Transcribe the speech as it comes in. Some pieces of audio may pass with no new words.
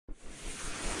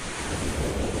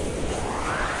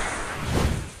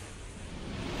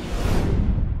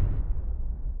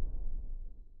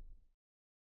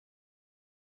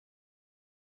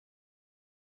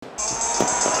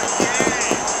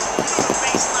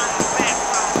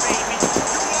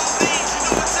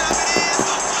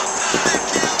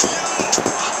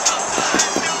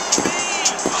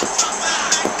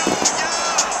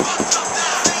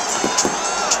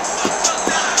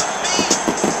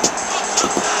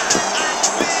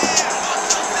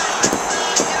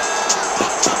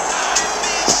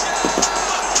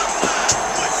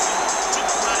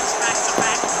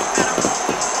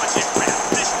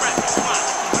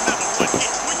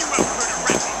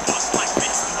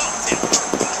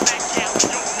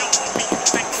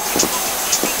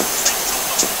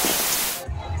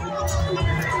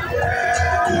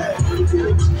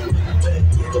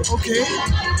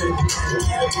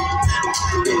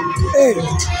Hey,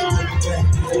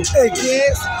 hey,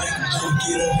 kids.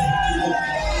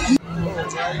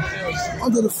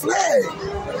 Under the flag.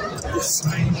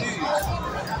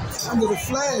 Under the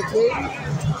flag, baby.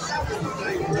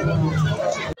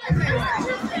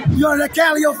 You under that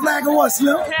Calliope flag or what,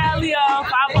 Slim? Calliope,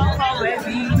 504,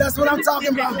 baby. That's what I'm talking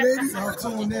about, baby. I'm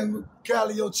tuned in with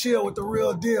Calliope Chill with the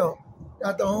real deal.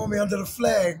 Got the homie under the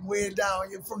flag, way down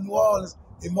here from New Orleans.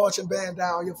 A marching band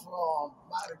down here from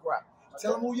Mardi Gras.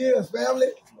 Tell them who you is,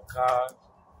 family. McCall,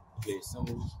 get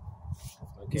symbols.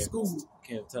 School.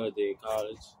 Can't tell a day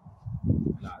college.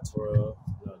 Not 12.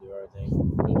 Do everything.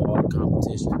 Do all the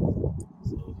competition.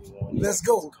 So if you want Let's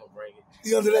go. Come bring it.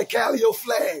 You under that Calliope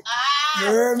flag. You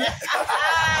heard me?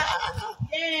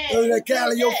 Under that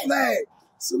Calliope flag.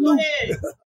 Salute.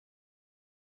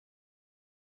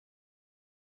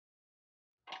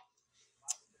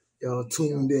 Y'all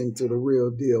tuned in to the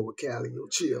real deal with Calliope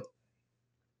Chill.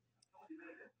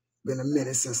 Been a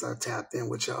minute since I tapped in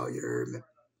with y'all, you heard me?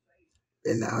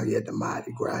 Been out here at the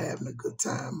Mardi Gras having a good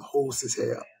time, host as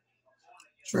hell.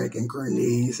 Drinking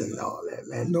grenades and all that,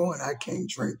 man. Knowing I can't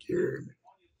drink, you heard me?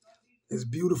 It's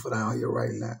beautiful down here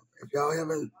right now. If y'all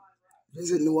haven't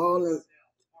visited New Orleans,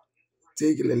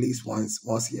 take it at least once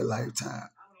in your lifetime.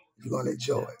 You're going to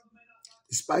enjoy it.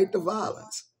 Despite the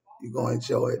violence, you're going to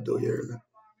enjoy it, do you hear me?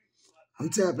 I'm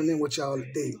tapping in with y'all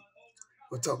today.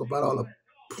 We'll talk about all the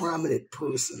prominent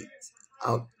persons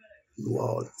out in New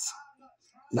Orleans.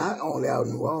 Not only out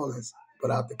in New Orleans,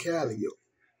 but out the Calliope.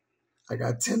 I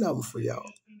got 10 of them for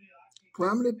y'all.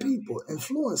 Prominent people,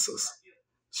 influencers,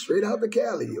 straight out the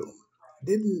Calliope.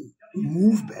 Didn't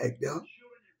move back there.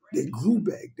 They grew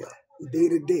back there, day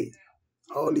to day.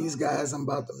 All these guys I'm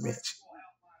about to mention.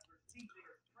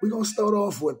 We're going to start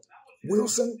off with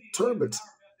Wilson Turberton,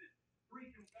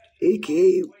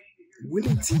 a.k.a.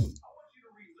 Willie T.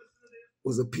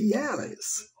 Was a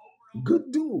pianist.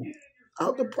 Good dude.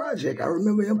 Out the project. I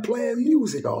remember him playing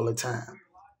music all the time.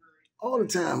 All the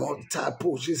time on the top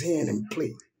porch, just hearing him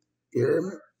play. You hear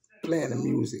me? Playing the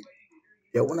music.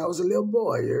 Yeah, when I was a little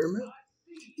boy, you hear me?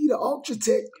 He the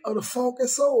architect of the funk and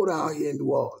soul down here in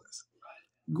New Orleans.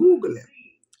 Google him.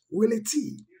 Willie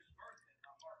T.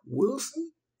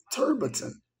 Wilson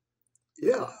Turberton.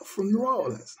 Yeah, from New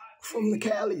Orleans. From the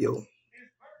Calliope.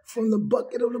 From the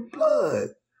bucket of the blood.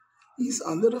 He's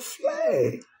under the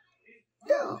flag.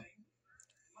 Yeah.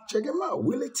 Check him out.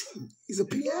 Willie T. He's a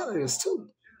pianist too.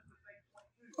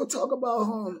 We'll talk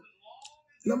about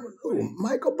number 2,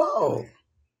 Michael Ball.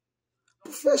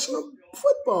 Professional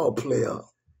football player.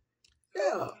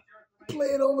 Yeah.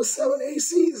 Played over 7-8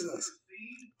 seasons.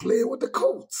 Played with the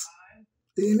Colts.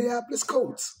 The Indianapolis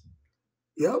Colts.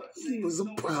 Yep. He was a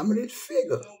prominent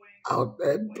figure. Out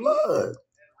that blood.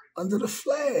 Under the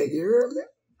flag. You heard me?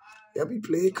 Yep. He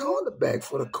played cornerback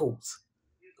for the Colts.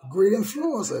 Great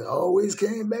influencer. Always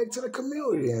came back to the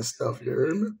community and stuff. You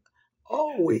heard me?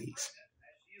 Always.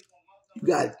 You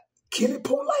got Kenny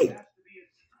Polite,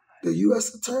 the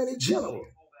U.S. Attorney General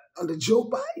under Joe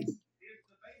Biden,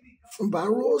 from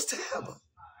Byros Tavern,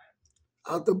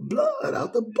 out the blood,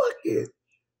 out the bucket.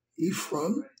 He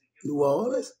from New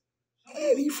Orleans,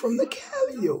 and he from the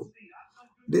Calliope.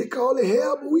 They call it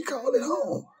hell, but we call it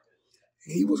home.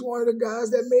 He was one of the guys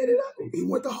that made it out. He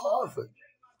went to Harvard.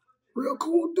 Real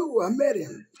cool dude. I met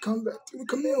him. Come back to the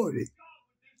community.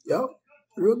 Yup.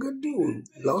 Real good dude.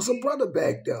 Lost a brother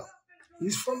back there.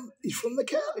 He's from the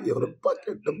Calliope, the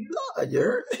bucket, the blood, you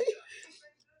heard me?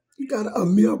 You got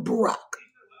Amir Barak.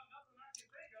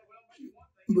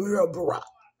 Amir Barak.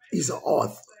 He's an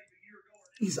author.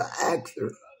 He's an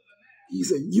actor.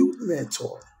 He's a youth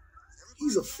mentor.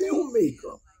 He's a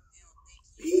filmmaker.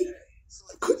 He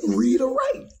couldn't read or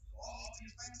write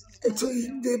until he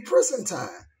did prison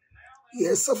time. He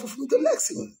had suffered from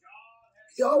dyslexia.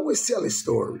 He always tell his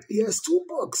story. He has 2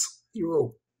 books he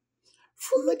wrote.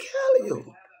 From the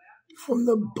Calliope, from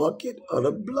the bucket of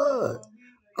the blood,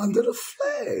 under the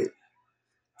flag.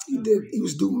 He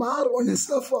was doing modeling and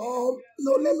stuff for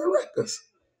No Limit Records.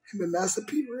 Him and Master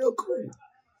P, real cool.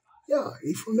 Yeah,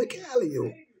 he from the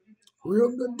Calliope.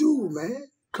 Real good dude, man.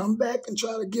 Come back and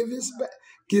try to give his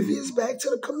back to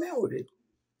the community.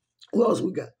 Who else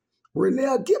we got?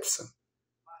 Renell Gibson.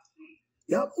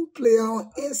 Yep, who play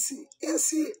on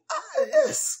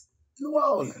NCIS, New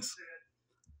Orleans.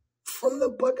 From the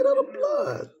bucket of the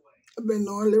blood. I've been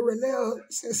knowing Lil Renell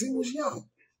since he was young.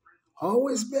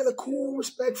 Always been a cool,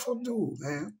 respectful dude,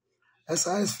 man. That's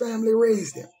how his family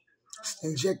raised him.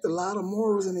 Inject a lot of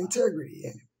morals and integrity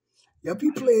in him. Yep,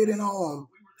 he played in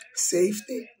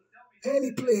Safety, and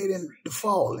he played in The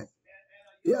Fallen.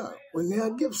 Yeah,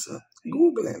 Renell Gibson.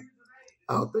 Google him.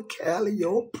 out the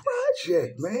Calliope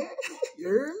project, man. You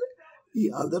heard me?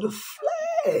 He under the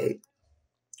flag.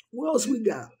 What else we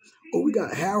got? Oh, we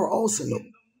got Harold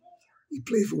Olsen. He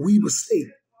played for Weber State.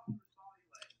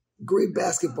 Great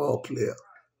basketball player.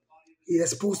 He was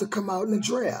supposed to come out in the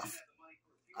draft.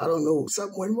 I don't know,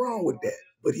 something went wrong with that,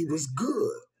 but he was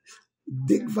good.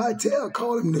 Dick Vitale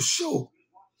called him the show.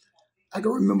 I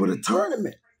can remember the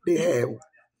tournament they had.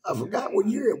 I forgot what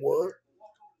year it was,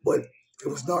 but it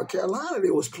was North Carolina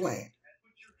they was playing.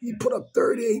 He put up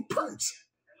 38 points.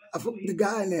 I forgot the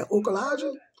guy in there,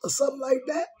 Okalaja or something like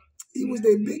that. He was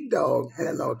their big dog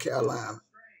in North Carolina.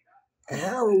 And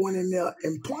Harold went in there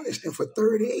and punished him for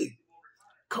 38.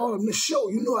 Called him the show.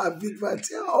 You know how Vic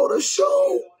Vitale, oh, the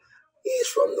show. He's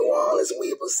from New Orleans,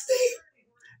 Weber State.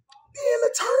 They're in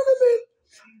the tournament.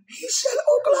 He shut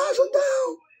Okalaja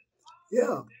down.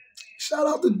 Yeah. Shout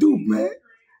out to Duke, man.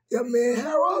 Yeah, man,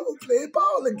 Harold and played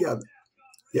ball together.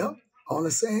 Yep. On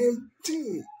the same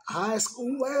team. High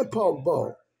school and park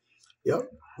ball.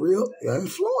 Yep. Real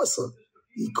influencer.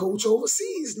 He coach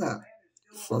overseas now.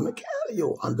 From the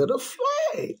Calliope, under the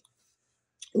flag.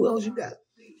 What else you got?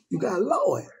 You got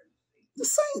Lloyd, the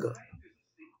singer.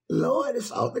 Lloyd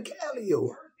is out the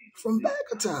Calliope from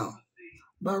back of town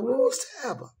by Rose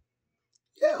Tavern.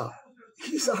 Yeah,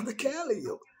 he's out the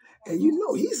Calliope. And you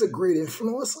know he's a great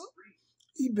influencer.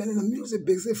 He's been in the music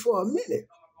business for a minute.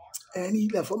 And he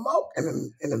left a mark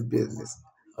in the business.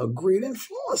 A great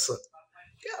influencer.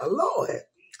 Yeah, Lloyd,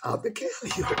 out the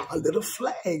Calliope, under the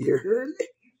flag, you heard me?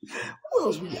 What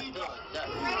else we got? In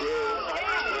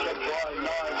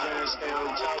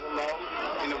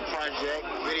the project,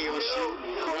 video shoot,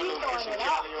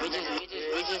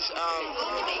 we just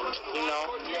you know,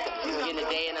 just getting a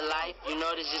day in the life. You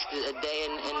know, this is just a day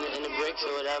in the bricks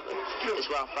or whatever. That's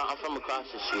where I'm from. I'm from across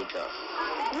the street though.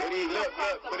 But he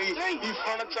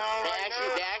from the town.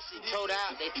 They actually towed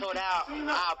out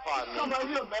our apartment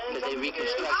because they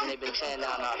reconstructed. They've been tearing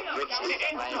down all the bricks. I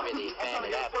ain't really a fan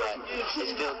of that, but it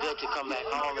feels good to come back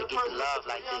home and get the love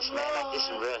like this, man. Like this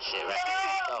some real shit, right?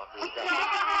 Oh, this is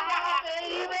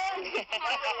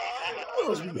What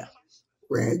else we got?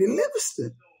 Randy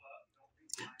Livingston.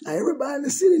 Now everybody in the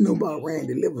city know about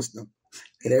Randy Livingston.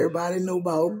 And everybody know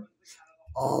about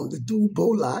the dude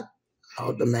Bolak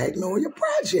out the Magnolia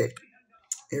Project.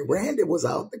 And Randy was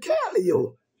out the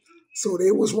Calliope. So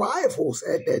they was rivals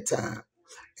at that time.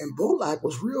 And Bolak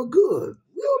was real good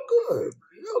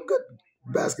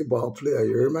basketball player.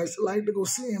 Everybody used to like to go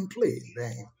see him play.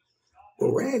 Dang.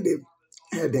 But Randy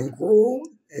had then grown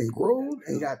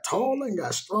and got taller and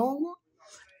got stronger.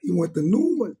 He went to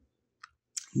Newman.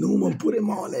 Newman put him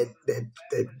on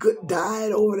that good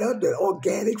diet over there, that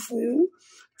organic food.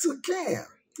 Took care.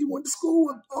 He went to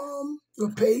school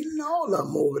with Peyton and all of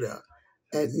them over there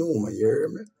at Newman, you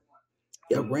heard me?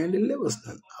 Yeah, Randy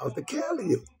Livingston out the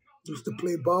Calliope. Used to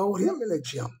play ball with him in the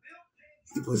gym.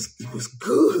 He was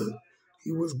good.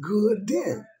 He was good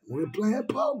then. We were playing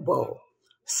park ball.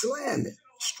 Slamming.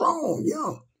 Strong,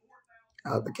 young.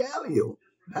 Out the Calliope.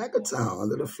 Back of town,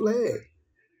 under the flag.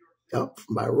 Up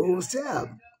by Rose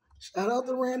Tavern. Shout out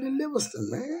to Randy Livingston,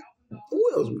 man.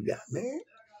 Who else we got, man?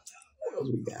 What else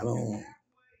we got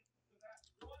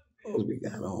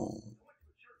on?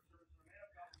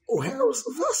 Oh, Harold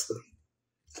Sylvester.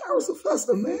 Harold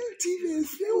Sylvester, man. TV and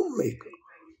filmmaker.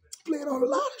 Played on a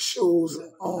lot of shows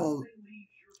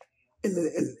in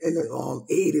the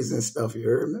 80s and stuff, you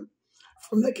heard me?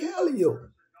 From the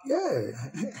Calliope. Yeah,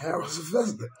 Harold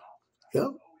Sylvester.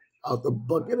 Yep. Out the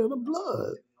bucket of the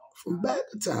blood. From back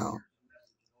of town.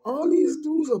 All these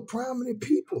dudes are prominent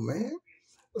people, man.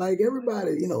 Like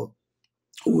everybody, you know,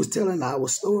 who was telling our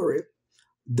story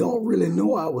don't really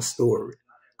know our story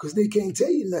because they can't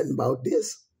tell you nothing about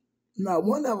this. Not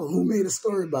one of them who made a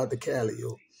story about the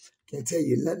Calliope can tell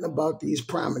you nothing about these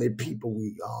prominent people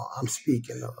I'm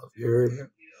speaking of. You heard me?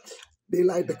 They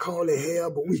like to call it hell,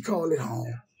 but we call it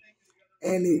home.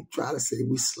 And they try to say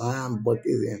we slime buckets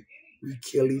and we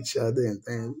kill each other and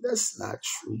things. That's not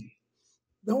true.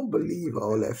 Don't believe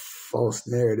all that false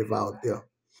narrative out there.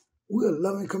 We're a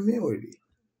loving community.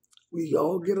 We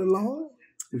all get along.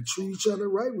 We treat each other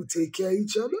right. We take care of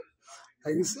each other.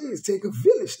 Like you say, it takes a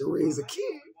village to raise a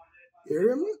kid. You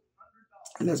hear me?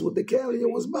 And that's what the Calliope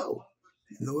was about.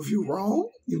 You know, if you're wrong,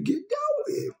 you get dealt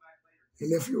with.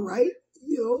 And if you're right,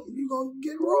 you know, you're going to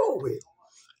get rolled with.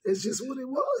 It's just what it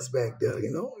was back there,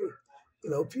 you know. You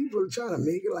know, people are trying to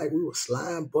make it like we were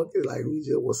slime buckets, like we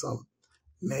just were some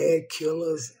mad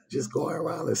killers just going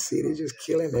around the city, just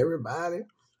killing everybody.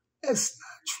 That's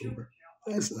not true.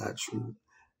 That's not true.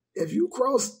 If you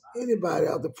cross anybody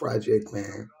out the project,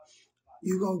 man,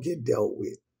 you're going to get dealt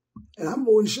with. And I'm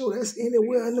more than sure that's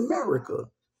anywhere in America.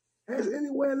 That's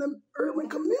anywhere in the urban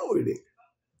community.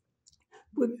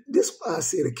 But this is why I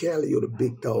say the Cali are the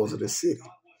big dogs of the city.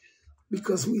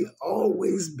 Because we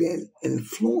always been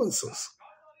influencers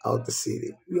out the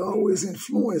city. We always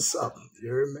influence something. You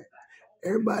hear me?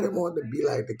 Everybody wanted to be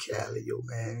like the Cali,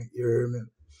 man. You hear me?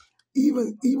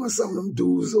 Even some of them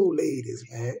dudes, old ladies,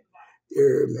 man. You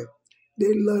hear me?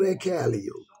 They love that Cali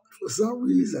for some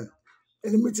reason.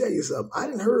 And let me tell you something. I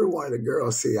didn't heard one of the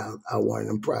girls say I wanted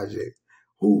them projects.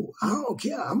 Who, I don't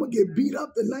care. I'm going to get beat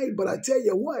up tonight, but I tell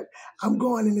you what, I'm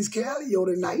going in this Cali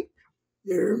tonight.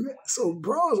 You hear me? So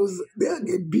bros they'll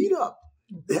get beat up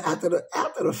after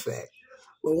the fact.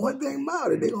 But one thing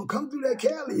about it, they're going to come through that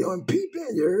Cali and peep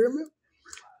in, you hear me?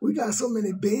 We got so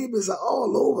many babies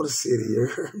all over the city, you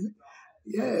hear me?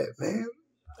 Yeah, man.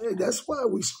 Hey, that's why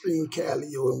we stream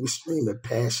Callio and we stream it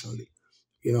passionately.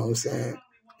 You know what I'm saying?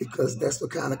 Because that's the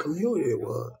kind of community it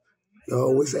was. It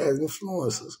always has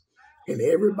influences. And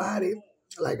everybody,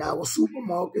 like our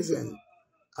supermarkets and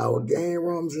our game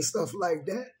rooms and stuff like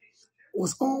that,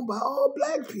 was owned by all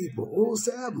black people. Old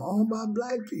Salmon owned by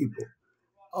black people.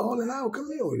 All in our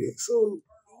community. So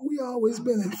we always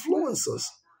been influencers.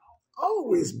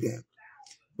 Always been.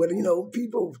 But,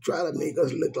 people try to make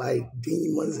us look like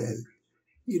demons and,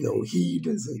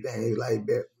 heathens and things like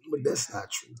that. But that's not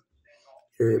true.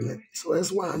 You hear me? So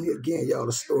that's why I'm here getting y'all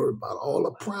the story about all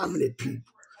the prominent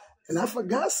people. And I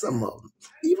forgot some of them.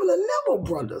 Even the Neville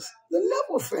brothers, the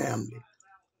Neville family.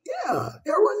 Yeah,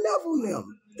 Aaron Neville and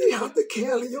them. They have the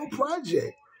Callio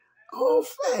Project. All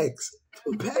facts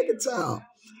from Packetown.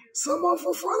 Some are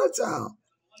from front of town.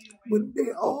 But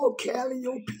they all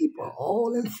Callio people,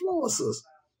 all influencers.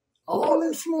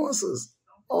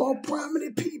 All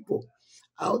prominent people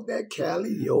out that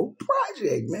Callio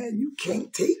Project, man. You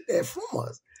can't take that from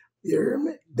us. You hear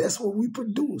me? That's what we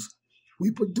produce.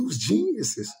 We produce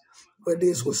geniuses. Whether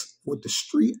it's with the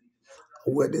street,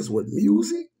 or whether it's with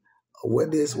music, or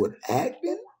whether it's with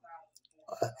acting,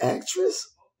 actress.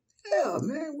 Yeah,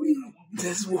 man,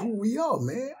 that's who we are,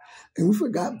 man. And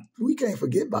we can't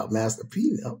forget about Master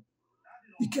P now.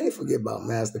 You can't forget about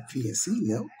Master P and C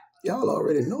now. Y'all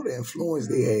already know the influence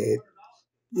they had,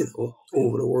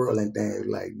 over the world and things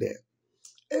like that.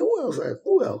 And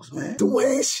who else, man?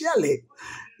 Dwayne Shelley,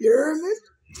 you heard me?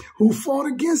 Who fought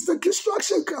against the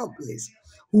construction companies,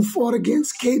 who fought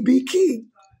against KB Key,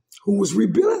 who was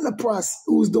rebuilding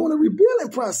who was doing a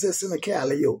rebuilding process in the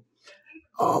Callio.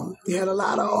 He had a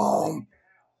lot of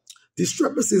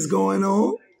discrepancies going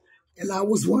on, and I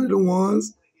was one of the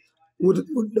ones with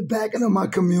the backing of my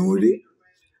community.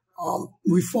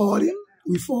 We fought him.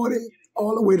 We fought him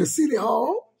all the way to City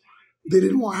Hall. They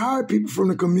didn't want to hire people from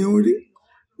the community.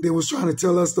 They was trying to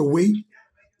tell us to wait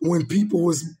when people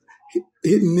was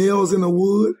hitting nails in the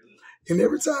wood. And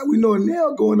every time we know a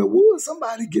nail go in the wood,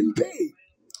 somebody getting paid.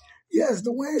 Yes,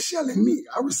 Dwayne Shelley, me.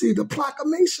 I received a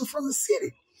proclamation from the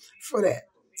city for that.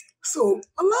 So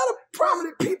a lot of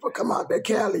prominent people come out that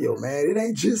Callio, man. It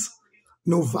ain't just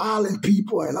no violent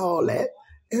people and all that.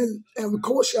 And of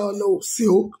course, y'all know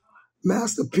Silk,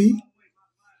 Master P,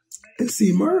 and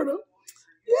C Murder.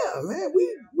 Yeah, man,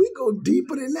 we go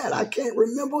deeper than that. I can't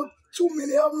remember too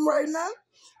many of them right now,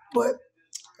 but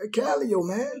Callio,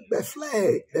 man, that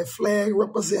flag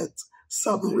represents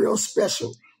something real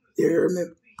special. You hear me?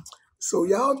 So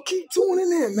y'all keep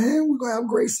tuning in, man. We're going to have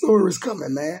great stories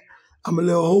coming, man. I'm a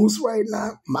little host right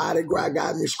now. Mardi Gras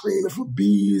got me screaming for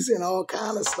bees and all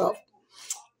kind of stuff.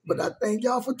 But I thank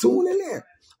y'all for tuning in.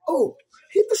 Oh,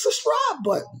 hit the subscribe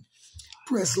button.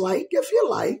 Press like if you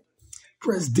like.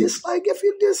 Press dislike if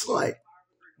you dislike.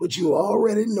 But you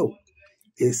already know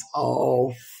it's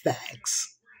all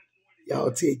facts.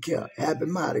 Y'all take care. Happy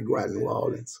Mardi Gras, New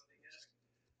Orleans.